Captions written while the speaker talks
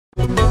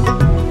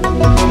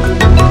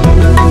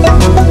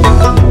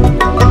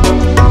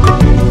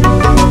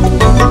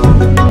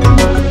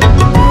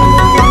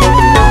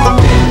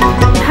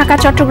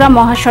চট্টগ্রাম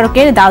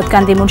মহাসড়কের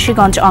দাউদকান্দি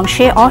মুন্সিগঞ্জ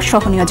অংশে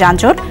অসহনীয়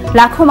যানজট,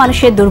 লাখো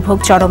মানুষের দুর্ভোগ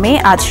চরমে,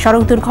 আজ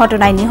সড়ক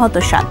দুর্ঘটনায় নিহত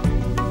 7।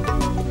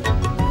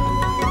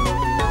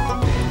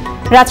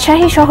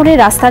 রাজশাহী শহরের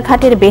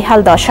রাস্তাঘাটের বেহাল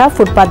দশা,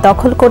 ফুটপাত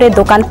দখল করে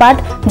দোকানপাট,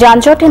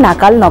 যানজটে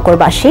নাকাল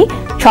নগরবাসী,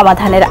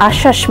 সমাধানের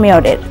আশ্বাস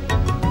মেয়রের।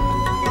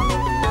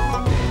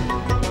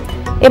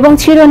 এবং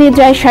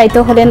চিরনিদ্রায় শায়িত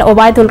হলেন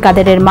ওবায়দুল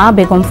কাদেরের মা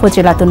বেগম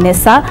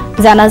ফজিলাতুন্নেসা,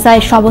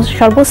 জানাজায়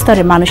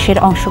সর্বস্তরের মানুষের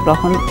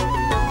অংশগ্রহণ।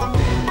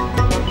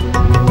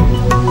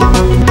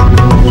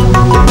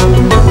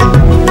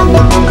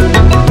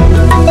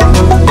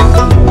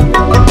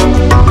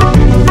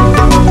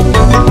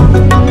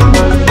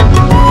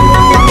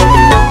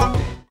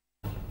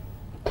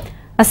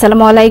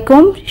 আসসালামু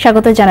আলাইকুম,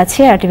 স্বাগত জানাচ্ছি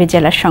আরটিভি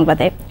জেলার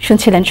সংবাদে।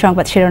 শুনছিলেন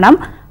সংবাদ শিরোনাম,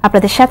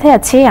 আপনাদের সাথে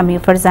আছি আমি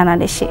ফারজানা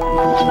নিশি।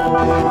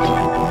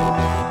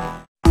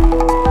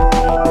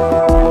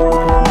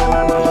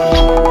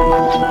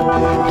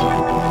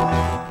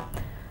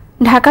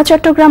 ঢাকা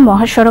চট্টগ্রাম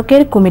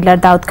মহাসড়কের কুমিল্লার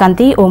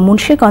দাউদকান্দি ও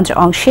মুন্সিগঞ্জ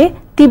অংশে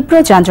তীব্র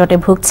যানজটে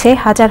ভুগছে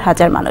হাজার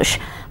হাজার মানুষ।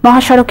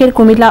 মহাসড়কের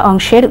কুমিল্লা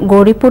অংশের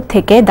গৌরীপুর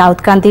থেকে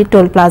দাউদকান্দি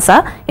টোল প্লাজা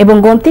এবং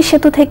গোমতী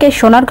সেতু থেকে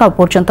সোনারগাঁও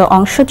পর্যন্ত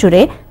অংশ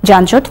জুড়ে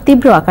যানজট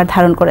তীব্র আকার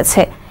ধারণ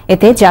করেছে।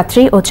 এতে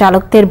যাত্রী ও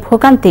চালকদের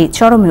ভোগান্তি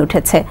চরমে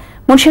উঠেছে।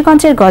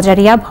 মুন্সিগঞ্জের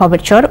গজারিয়া,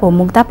 ভবেরচর ও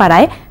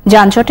মুগদাপাড়ায়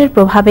যানজটের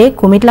প্রভাবে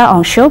কুমিল্লা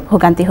অংশেও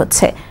ভোগান্তি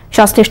হচ্ছে।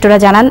 সংশ্লিষ্টরা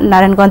জানান,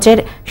 নারায়ণগঞ্জের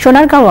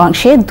সোনারগাঁও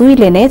অংশে 2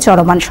 লেনে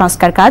চলমান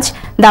সংস্কার কাজ,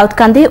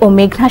 দাউদকান্দি ও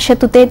মেঘনা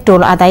সেতুতে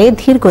টোল আদায়ে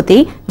ধীরগতি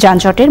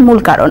যানজটের মূল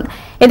কারণ।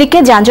 এদিকে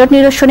যানজট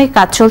নিরসনে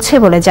কাজ চলছে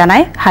বলে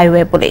জানায়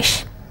হাইওয়ে পুলিশ।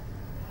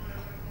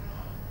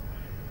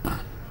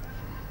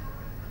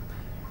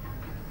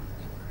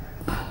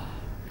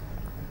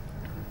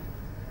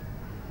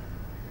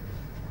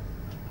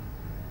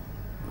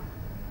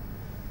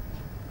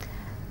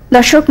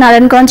 দর্শক,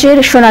 নারায়ণগঞ্জের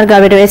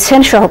সোনারগাঁওয়ে রয়েছেন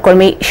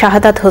সহকর্মী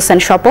শাহাদাত হোসেন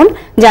স্বপন।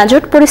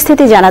 যানজট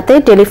পরিস্থিতি জানাতে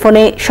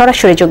টেলিফোনে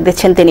সরাসরি যোগ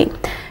দিচ্ছেন তিনি।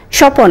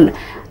 স্বপন,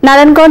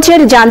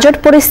 নারায়ণগঞ্জের যানজট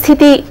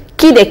পরিস্থিতি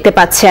কি দেখতে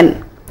পাচ্ছেন,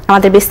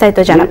 আমাদের বিস্তারিত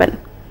জানাবেন।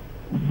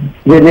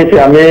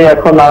 আমি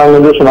এখন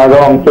নারায়ণগঞ্জের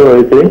সোনারগাঁও অংশে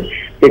রয়েছে।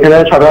 এখানে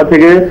সকাল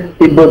থেকে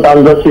তীব্র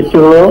যানজট সৃষ্টি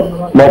হলো।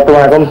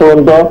 বর্তমানে এখন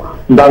পর্যন্ত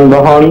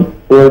যানবাহন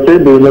রয়েছে,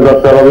 বিভিন্ন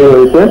যাত্রাভাবে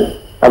রয়েছে,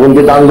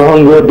 এমনকি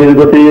যানবাহনগুলো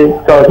দীর্ঘতি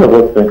চলাচল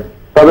করছে।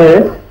 তবে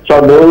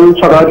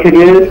সকাল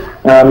থেকে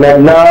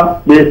মেঘনা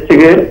ব্রিজ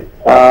থেকে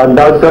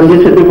দাউদকান্দি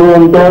সেতু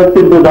পর্যন্ত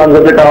তীব্র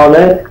যানজটের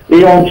কারণে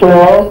এই অংশ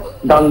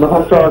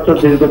যানবাহন চলাচল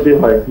দীর্ঘতি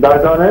হয়, যার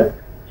কারণে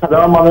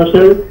সাধারণ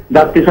মানুষের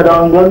যাত্রী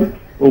সাধারণগণ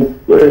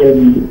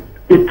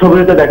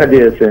তীর্থভূমিতে দেখা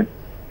দিয়েছে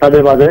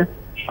তাদের মাঝে।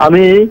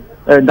 আমি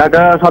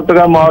ঢাকা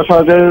চট্টগ্রাম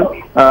মহাসড়কের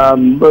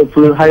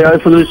হাইওয়ে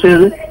পুলিশের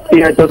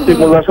টিআই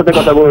সাথে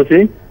কথা বলেছি।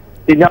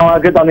 তিনি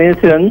আমাকে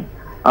জানিয়েছেন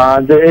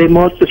যে এই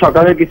মুহূর্তে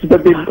সকালে কিছুটা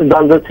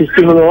যানজট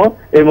সৃষ্টি হলেও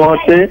এই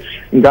মুহূর্তে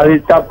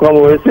গাড়ির চাপ কম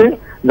হয়েছে,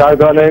 যার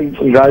কারণে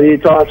গাড়ি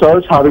চলাচল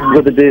স্বাভাবিক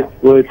গতিতে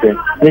রয়েছে।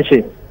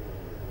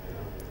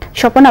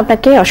 স্বপন,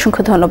 আপনাকে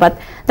অসংখ্য ধন্যবাদ।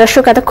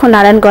 দর্শক, এতক্ষণ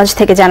নারায়ণগঞ্জ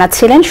থেকে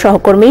জানাচ্ছিলেন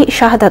সহকর্মী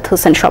শাহাদাত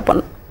হোসেন স্বপন।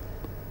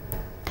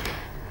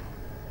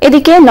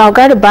 এদিকে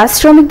নওগাঁর বাস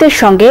শ্রমিকদের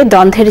সঙ্গে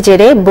দ্বন্দ্বের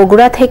জেরে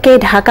বগুড়া থেকে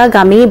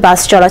ঢাকাগামী বাস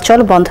চলাচল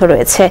বন্ধ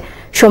রয়েছে।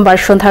 সোমবার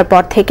সন্ধ্যার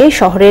পর থেকে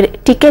শহরের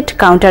টিকিট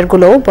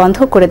কাউন্টারগুলোও বন্ধ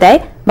করে দেয়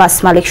বাস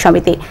মালিক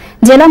সমিতি।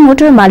 জেলা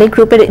মোটর মালিক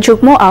গ্রুপের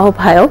যুগ্ম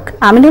আহ্বায়ক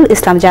আমিনুল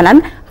ইসলাম জানান,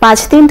 5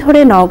 দিন ধরে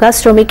নওগাঁ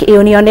শ্রমিক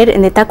ইউনিয়নের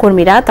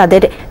নেতাকর্মীরা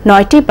তাদের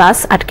 9টি বাস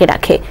আটকে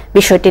রাখে।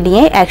 বিষয়টি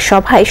নিয়ে এক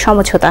সভায়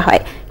সমঝোতা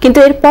হয়, কিন্তু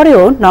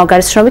এরপরেও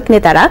নওগাঁর শ্রমিক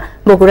নেতারা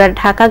বগুড়ার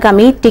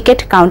ঢাকাগামী টিকিট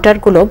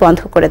কাউন্টারগুলো বন্ধ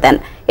করে দেন।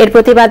 এর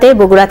প্রতিবাদে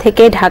বগুড়া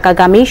থেকে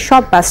ঢাকাগামী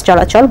সব বাস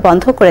চলাচল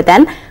বন্ধ করে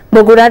দেন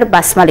বগুড়ার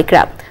বাস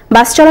মালিকরা।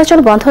 বাস চলাচল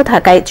বন্ধ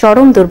থাকায়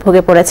চরম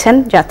দুর্ভোগে পড়েছেন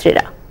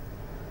যাত্রীরা।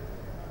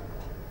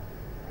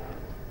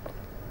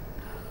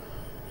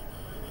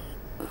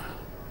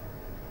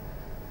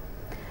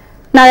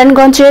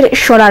 নারায়ণগঞ্জের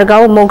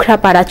সোনারগাঁও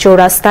মোঘরাপাড়া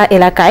চৌরাস্তা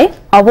এলাকায়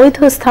অবৈধ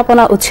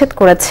স্থাপনা উচ্ছেদ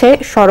করেছে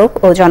সড়ক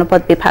ও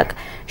জনপদ বিভাগ।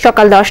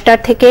 সকাল 10টা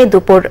থেকে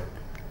দুপুর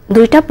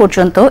 2টা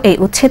পর্যন্ত এই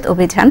উচ্ছেদ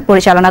অভিযান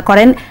পরিচালনা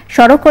করেন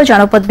সড়ক ও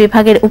জনপদ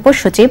বিভাগের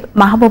উপসচিব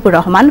মাহবুবুর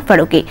রহমান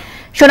ফারুকী।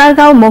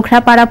 সোনারগাঁও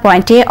মোঘরাপাড়া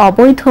পয়েন্টে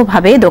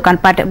অবৈধভাবে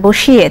দোকানপাট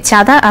বসিয়ে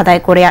চাঁদা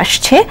আদায় করে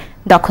আসছে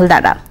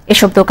দখলদাররা।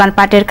 এসব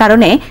দোকানপাটের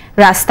কারণে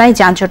রাস্তায়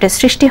যানজটের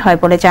সৃষ্টি হয়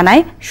বলে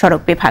জানায়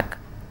সড়ক বিভাগ।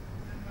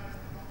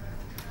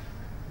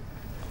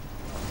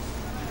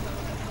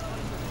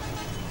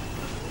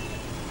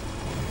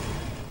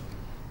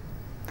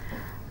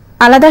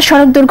 আলাদা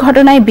সড়ক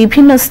দুর্ঘটনায়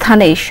বিভিন্ন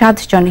স্থানে 7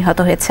 জন নিহত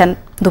হয়েছেন।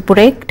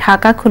 দুপুরে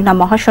ঢাকা খুলনা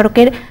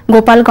মহাসড়কের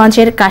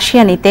গোপালগঞ্জের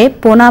কাশিয়ানীতে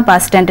পোনা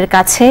বাস স্ট্যান্ডের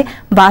কাছে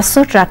বাস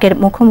ও ট্রাকের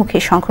মুখোমুখি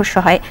সংঘর্ষ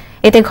হয়।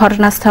 এতে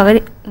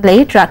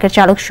ঘটনাস্থলেই ট্রাকের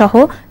চালক সহ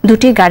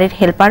দুটি গাড়ির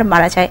হেলপার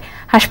মারা যায়।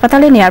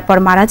 হাসপাতালে নেয়ার পর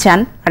মারা যান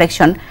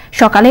আরেকজন।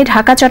 সকালে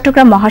ঢাকা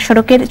চট্টগ্রাম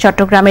মহাসড়কের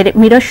চট্টগ্রামের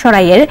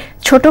মিরসরাইয়ের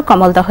ছোট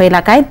কমলদহ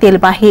এলাকায়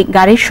তেলবাহী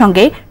গাড়ির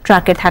সঙ্গে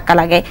ট্রাকের ধাক্কা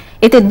লাগে।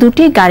 এতে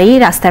দুটি গাড়ি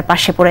রাস্তার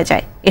পাশে পড়ে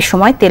যায়। এ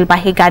সময়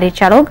তেলবাহী গাড়ির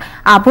চালক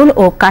আবুল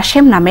ও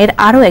কাশেম নামের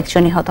আরও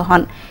একজন নিহত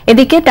হন।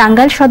 এদিকে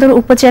টাঙ্গাইল সদর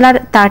উপজেলার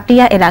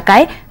তারটিয়া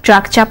এলাকায়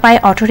ট্রাক চাপায়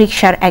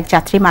অটোরিকশার এক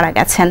যাত্রী মারা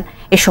গেছেন।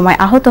 এ সময়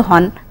আহত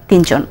হন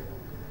 ৩ জন।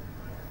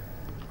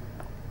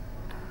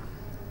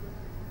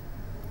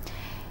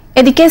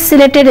 এদিকে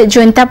সিলেটের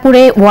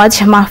জৈন্তাপুরে ওয়াজ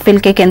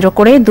মাহফিলকে কেন্দ্র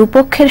করে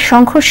দুপক্ষের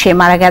সংঘর্ষে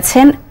মারা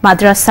গেছেন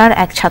মাদ্রাসার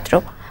এক ছাত্র।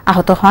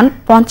 আহত হন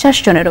 ৫০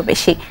 জনেরও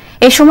বেশি।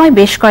 এ সময়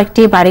বেশ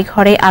কয়েকটি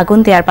বাড়িঘরে আগুন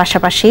দেওয়ার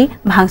পাশাপাশি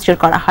ভাঙচুর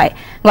করা হয়।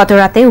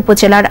 গতরাতে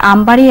উপজেলার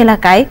আমবাড়ি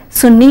এলাকায়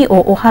সুন্নি ও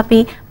ওহাবি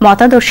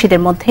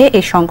মতাদর্শীদের মধ্যে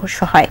এই সংঘর্ষ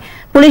হয়।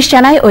 পুলিশ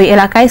জানায় ওই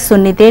এলাকায়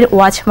সুন্নিদের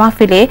ওয়াজ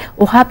মাহফিলে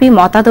ওহাবি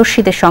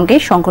মতাদর্শীদের সঙ্গে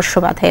সংঘর্ষ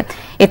বাধে।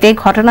 এতে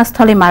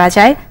ঘটনাস্থলে মারা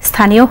যায়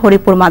স্থানীয়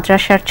হরিপুর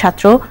মাদ্রাসার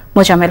ছাত্র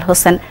মোজামেল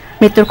হোসেন।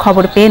 মৃত্যুর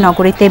খবর পেয়ে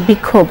নগরীতে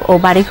বিক্ষোভ ও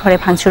বাড়িঘরে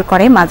ভাঙচুর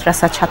করে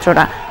মাদ্রাসার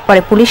ছাত্ররা।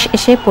 পরে পুলিশ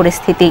এসে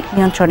পরিস্থিতি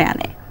নিয়ন্ত্রণে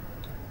আনে।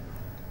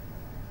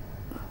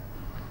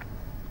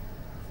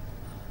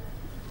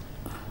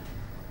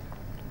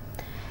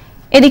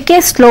 এদিকে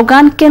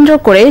স্লোগান কেন্দ্র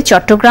করে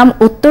চট্টগ্রাম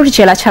উত্তর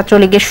জেলা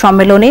ছাত্রলীগের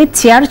সম্মেলনে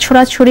চেয়ার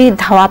ছোড়াছুড়ি,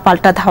 ধাওয়া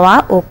পাল্টা ধাওয়া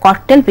ও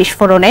ককটেল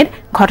বিস্ফোরণের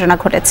ঘটনা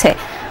ঘটেছে।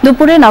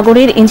 দুপুরে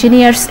নগরীর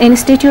ইঞ্জিনিয়ার্স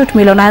ইনস্টিটিউট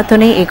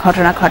মিলনায়তনে এই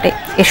ঘটনা ঘটে।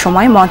 এ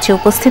সময় মঞ্চে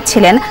উপস্থিত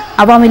ছিলেন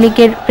আওয়ামী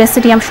লীগের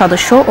প্রেসিডিয়াম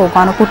সদস্য ও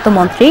গণপূর্ত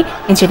মন্ত্রী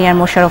ইঞ্জিনিয়ার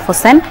মোশাররফ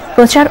হোসেন,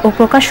 প্রচার ও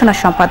প্রকাশনা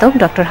সম্পাদক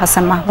ড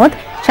হাসান মাহমুদ,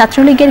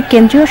 ছাত্রলীগের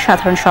কেন্দ্রীয়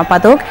সাধারণ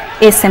সম্পাদক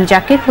এস.এম.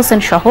 জাকির হোসেন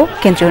সহ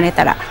কেন্দ্রীয়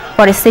নেতারা।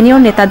 পরে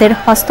সিনিয়র নেতাদের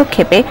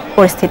হস্তক্ষেপে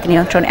পরিস্থিতি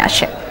নিয়ন্ত্রণে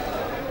আসে।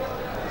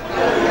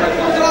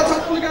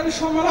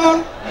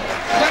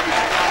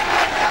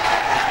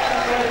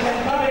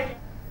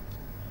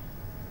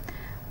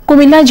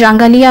 কুমিল্লার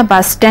জাঙ্গালিয়া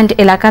বাসস্ট্যান্ড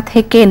এলাকা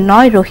থেকে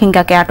 ৯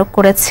 রোহিঙ্গাকে আটক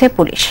করেছে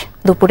পুলিশ।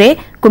 দুপুরে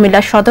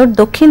কুমিল্লা সদর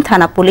দক্ষিণ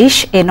থানা পুলিশ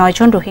এ ৯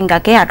 জন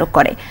রোহিঙ্গাকে আটক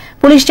করে।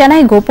 পুলিশ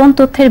জানায় গোপন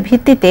তথ্যের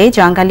ভিত্তিতে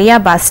জাঙ্গালিয়া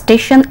বাস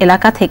স্টেশন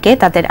এলাকা থেকে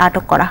তাদের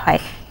আটক করা হয়।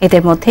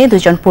 এদের মধ্যে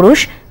 ২ জন পুরুষ,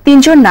 ৩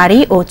 জন নারী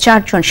ও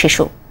 ৪ জন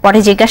শিশু। পরে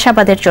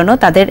জিজ্ঞাসাবাদের জন্য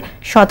তাদের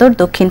সদর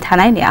দক্ষিণ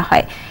থানায় নেওয়া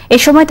হয়। এ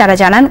সময় তারা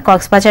জানান,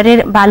 কক্সবাজারের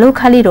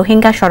বালুখালী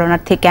রোহিঙ্গা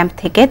শরণার্থী ক্যাম্প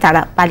থেকে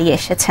তারা পালিয়ে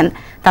এসেছেন।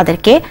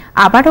 তাদেরকে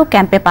আবারও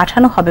ক্যাম্পে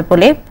পাঠানো হবে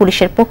বলে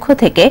পুলিশের পক্ষ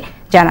থেকে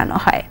জানানো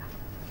হয়।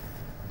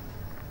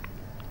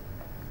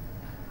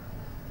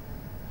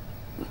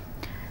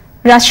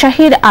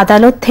 রাজশাহীর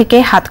আদালত থেকে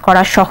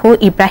হাতকড়া সহ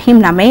ইব্রাহিম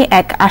নামে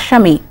এক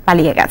আসামি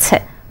পালিয়ে গেছে।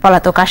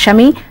 পলাতক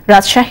আসামি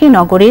রাজশাহী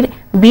নগরীর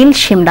বিল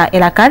শিমলা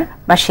এলাকার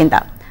বাসিন্দা।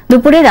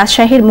 দুপুরে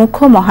রাজশাহীর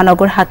মুখ্য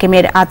মহানগর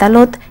হাকিমের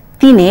আদালত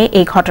 ৩-এ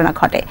এই ঘটনা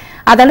ঘটে।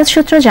 আদালত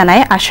সূত্র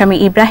জানায়, আসামি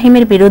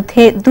ইব্রাহিমের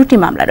বিরুদ্ধে ২টি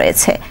মামলা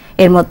রয়েছে।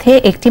 এর মধ্যে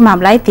একটি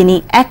মামলায় তিনি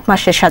 ১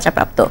 মাসের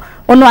সাজাপ্রাপ্ত।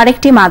 অন্য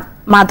আরেকটি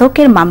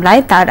মাদকের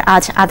মামলায় তার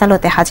আজ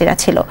আদালতে হাজিরা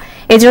ছিল।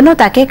 এজন্য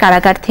তাকে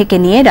কারাগার থেকে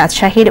নিয়ে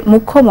রাজশাহীর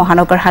মুখ্য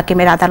মহানগর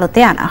হাকিমের আদালতে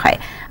আনা হয়।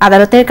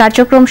 আদালতের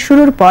কার্যক্রম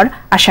শুরুর পর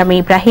আসামি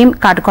ইব্রাহিম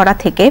কাঠগড়া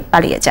থেকে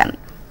পালিয়ে যান।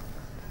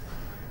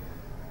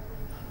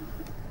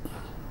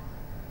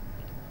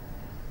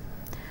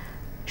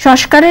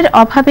 সংস্কারের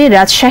অভাবে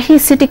রাজশাহী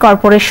সিটি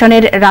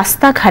কর্পোরেশনের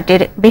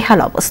রাস্তাঘাটের বেহাল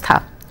অবস্থা।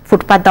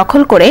 ফুটপাত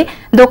দখল করে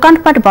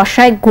দোকানপাট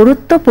বসায়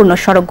গুরুত্বপূর্ণ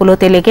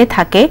সড়কগুলোতে লেগে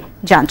থাকে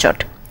যানজট।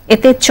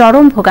 এতে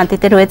চরম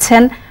ভোগান্তিতে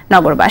রয়েছেন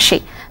নগরবাসী।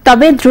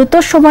 তবে দ্রুত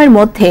সময়ের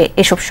মধ্যে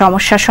এসব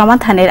সমস্যা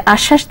সমাধানের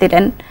আশ্বাস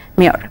দিলেন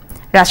মেয়র।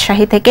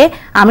 রাজশাহী থেকে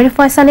আমির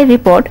ফয়সালের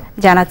রিপোর্ট,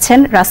 জানাচ্ছেন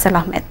রাসেল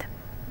আহমেদ।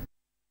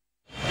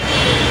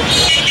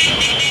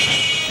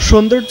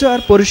 সৌন্দর্য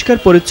আর পরিষ্কার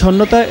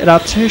পরিচ্ছন্নতায়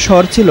রাজশাহী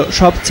শহর ছিল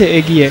সবচেয়ে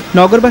এগিয়ে।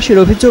 নগরবাসীর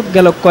অভিযোগ,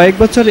 গেল কয়েক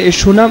বছরে এই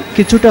সুনাম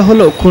কিছুটা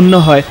হলেও ক্ষুণ্ণ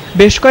হয়।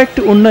 বেশ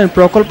কয়েকটি উন্নয়ন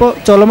প্রকল্প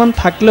চলমান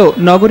থাকলেও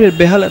নগরীর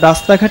বেহাল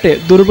রাস্তাঘাটে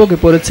দুর্ভোগে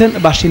পড়েছেন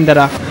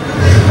বাসিন্দারা।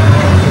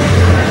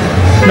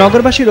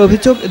 নগরবাসীর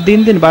অভিযোগ, দিন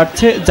দিন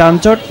বাড়ছে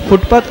যানজট,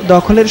 ফুটপাত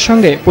দখলের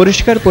সঙ্গে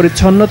পরিষ্কার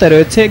পরিচ্ছন্নতায়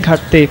রয়েছে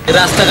ঘাটতি।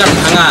 রাস্তাঘাট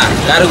ভাঙা,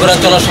 গাড়ি ঘোড়া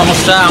চলার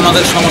সমস্যা,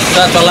 আমাদের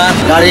সমস্যা চলা,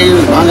 গাড়ি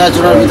ভাঙা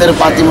চোরার ভিতরে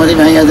পাতি মাটি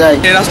ভেঙে যায়।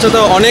 এই রাস্তাটা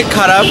অনেক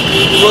খারাপ,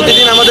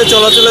 প্রতিদিন আমাদের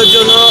চলাচলের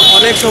জন্য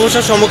অনেক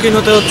সমস্যার সম্মুখীন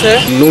হতে হচ্ছে।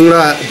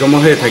 নোংরা জমা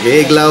হয়ে থাকে,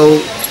 এগুলাও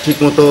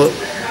ঠিকমতো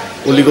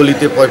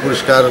অলিগলিতে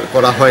পরিষ্কার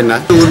করা হয় না।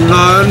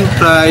 উন্নয়ন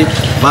প্রায়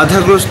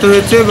বাধাগ্রস্ত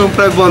হয়েছে এবং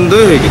প্রায়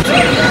বন্ধই হয়ে গেছে।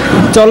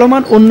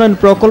 চলমান উন্নয়ন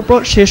প্রকল্প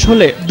শেষ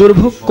হলে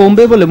দুর্ভোগ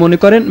কমবে বলে মনে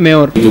করেন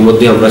মেয়র।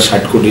 ইতিমধ্যে আমরা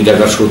 60 কোটি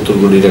টাকা 70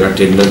 কোটি টাকা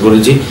টেন্ডার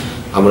করেছি।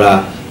 আমরা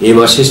এই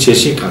মাসের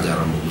শেষে কাজ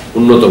আরম্ভ করব।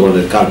 উন্নত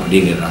মানের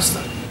কার্পেটিং এর রাস্তা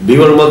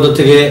বিমানবন্দর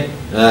থেকে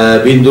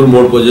বিন্দুর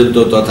মোড় পর্যন্ত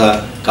তথা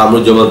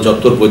কামরুজ্জামান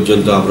চত্বর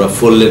পর্যন্ত আমরা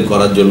 4 লেন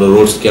করার জন্য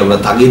রোডসকে আমরা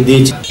তাগিদ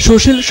দিয়েছি।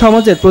 সুশীল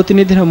সমাজের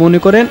প্রতিনিধিরা মনে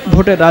করেন,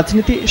 ভোটের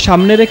রাজনীতি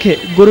সামনে রেখে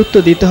গুরুত্ব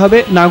দিতে হবে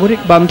নাগরিক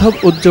বান্ধব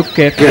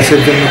উদ্যোগকে।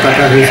 গ্যাসের জন্য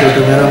কাটা হয়েছে,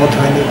 ওটা মেরামত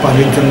হয়নি,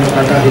 পানির জন্য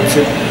কাটা হচ্ছে,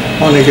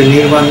 অনেকে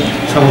নির্মাণ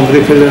সামগ্রী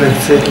ফেলে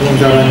রাখছে এবং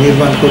যারা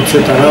নির্মাণ করছে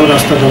তারাও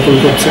রাস্তা দখল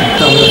করছে।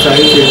 আমরা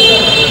চাই যে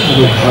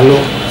ভালো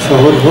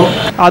সহজ হোক।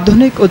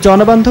 আধুনিক ও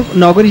জনবান্ধব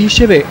নগরী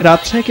হিসেবে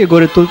রাজশাহীকে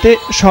গড়ে তুলতে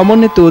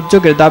সমন্বিত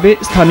উদ্যোগের দাবি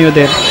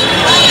স্থানীয়দের।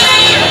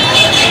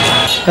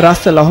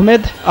 রাসেল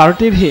আহমেদ,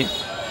 RTV।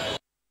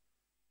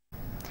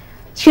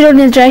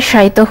 চিরনিদ্রায়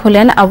শায়িত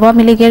হলেন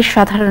আওয়ামী লীগের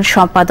সাধারণ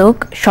সম্পাদক,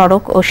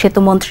 সড়ক ও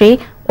সেতুমন্ত্রী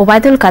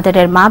ওবায়দুল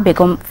কাদেরের মা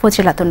বেগম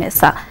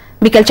ফজিলাতুন্নেসা।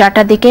 বিকেল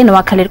 4টার দিকে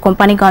নোয়াখালীর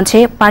কোম্পানিগঞ্জে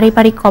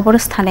পারিবারিক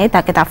কবরস্থানে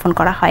তাকে দাফন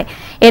করা হয়।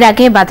 এর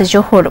আগে বাদে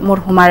জোহর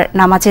মরহুমার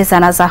নামাজে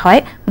জানাজা হয়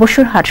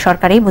বসুরহাট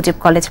সরকারি মুজিব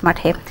কলেজ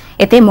মাঠে।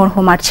 এতে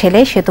মরহুমার ছেলে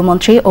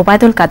সেতুমন্ত্রী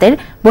ওবায়দুল কাদের,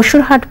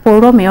 বসুরহাট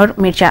পৌর মেয়র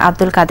মির্জা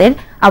আব্দুল কাদের,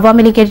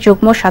 আওয়ামী লীগের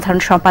যুগ্ম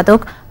সাধারণ সম্পাদক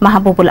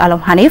মাহবুবুল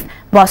আলম হানিফ,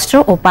 বস্ত্র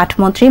ও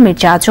পাটমন্ত্রী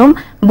মির্জা আজম,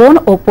 বন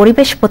ও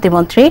পরিবেশ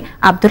প্রতিমন্ত্রী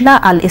আব্দুল্লাহ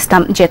আল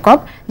ইসলাম জেকব,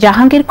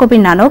 জাহাঙ্গীর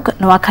কবির নানক,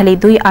 নোয়াখালী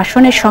 2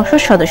 আসনের সংসদ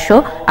সদস্য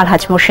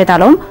আলহাজ মোর্শেদ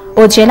আলম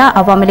ও জেলা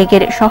আওয়ামী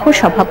লীগের সহ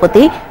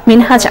সভাপতি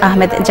মিনহাজ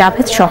আহমেদ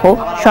জাভেদ সহ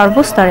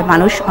সর্বস্তরের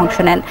মানুষ অংশ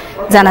নেন।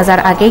 জানাজার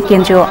আগে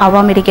কেন্দ্রীয়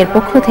আওয়ামী লীগের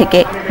পক্ষ থেকে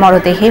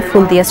মরদেহে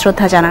ফুল দিয়ে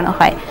শ্রদ্ধা জানানো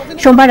হয়।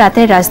 সোমবার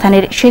রাতে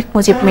রাজধানীর শেখ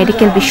মুজিব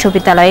মেডিকেল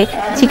বিশ্ববিদ্যালয়ে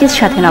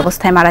চিকিৎসাধীন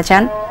অবস্থায় মারা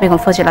যান বেগম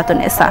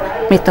ফজিলাতুন্নেসা।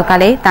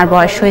 মৃত্যুকালে তার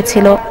বয়স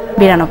হয়েছিল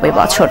 92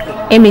 বছর।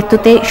 এই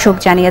মৃত্যুতে শোক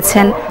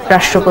জানিয়েছেন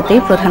রাষ্ট্রপতি,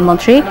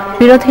 প্রধানমন্ত্রী,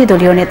 বিরোধী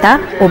দলীয় নেতা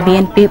ও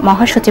বিএনপি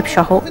মহাসচিব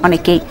সহ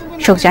অনেকেই।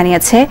 শোক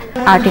জানিয়েছে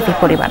RTV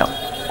পরিবারও।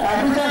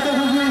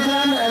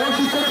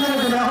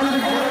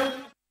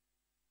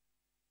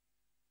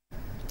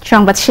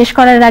 সংবাদ শেষ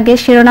করার আগে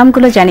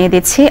শিরোনামগুলো জানিয়ে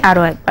দিচ্ছি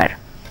আরও একবার।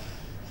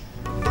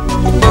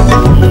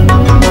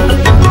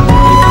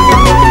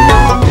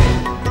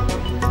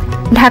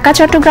 ঢাকা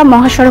চট্টগ্রাম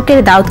মহাসড়কের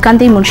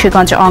দাউদকান্দি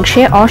মুন্সিগঞ্জ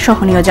অংশে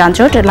অসহনীয়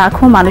যানজট,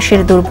 লাখো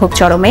মানুষের দুর্ভোগ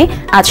চরমে।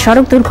 আজ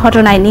সড়ক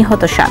দুর্ঘটনায়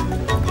নিহত 7।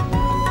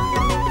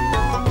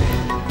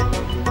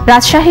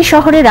 রাজশাহী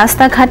শহরে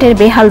রাস্তাঘাটের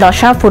বেহাল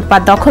দশা,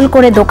 ফুটপাত দখল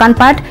করে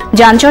দোকানপাট,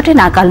 যানজটে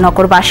নাকাল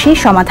নগরবাসী,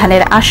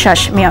 সমাধানের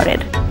আশ্বাস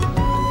মেয়রের।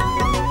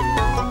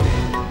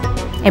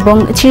 এবং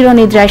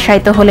চিরনিদ্রায়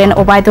শায়িত হলেন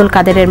ওবায়দুল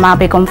কাদেরের মা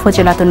বেগম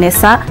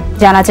ফজিলাতুন্নেসা,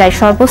 জানা যায়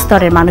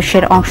সর্বস্তরের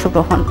মানুষের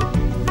অংশগ্রহণ।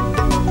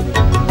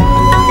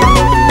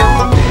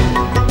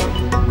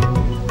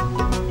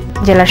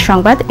 জেলার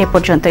সংবাদ এ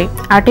পর্যন্তই।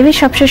 RTV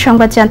সবশেষ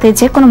সংবাদ জানতে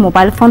যে কোনো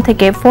মোবাইল ফোন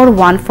থেকে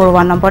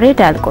 4141 নম্বরে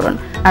ডায়াল করুন।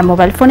 আর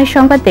মোবাইল ফোনের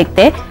সংবাদ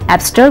দেখতে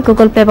অ্যাপ স্টোর,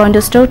 গুগল প্লে বা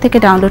উইন্ডোজ স্টোর থেকে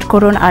ডাউনলোড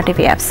করুন RTV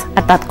অ্যাপস।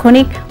 আর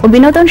তাৎক্ষণিক ও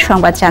বিনোদন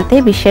সংবাদ জানতে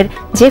বিশ্বের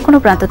যে কোনো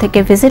প্রান্ত থেকে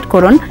ভিজিট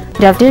করুন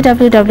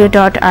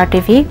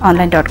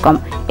www.rtvonline.com।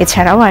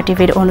 এছাড়াও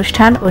RTVর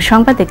অনুষ্ঠান ও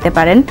সংবাদ দেখতে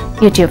পারেন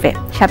ইউটিউবে।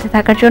 সাথে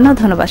থাকার জন্য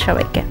ধন্যবাদ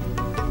সবাইকে।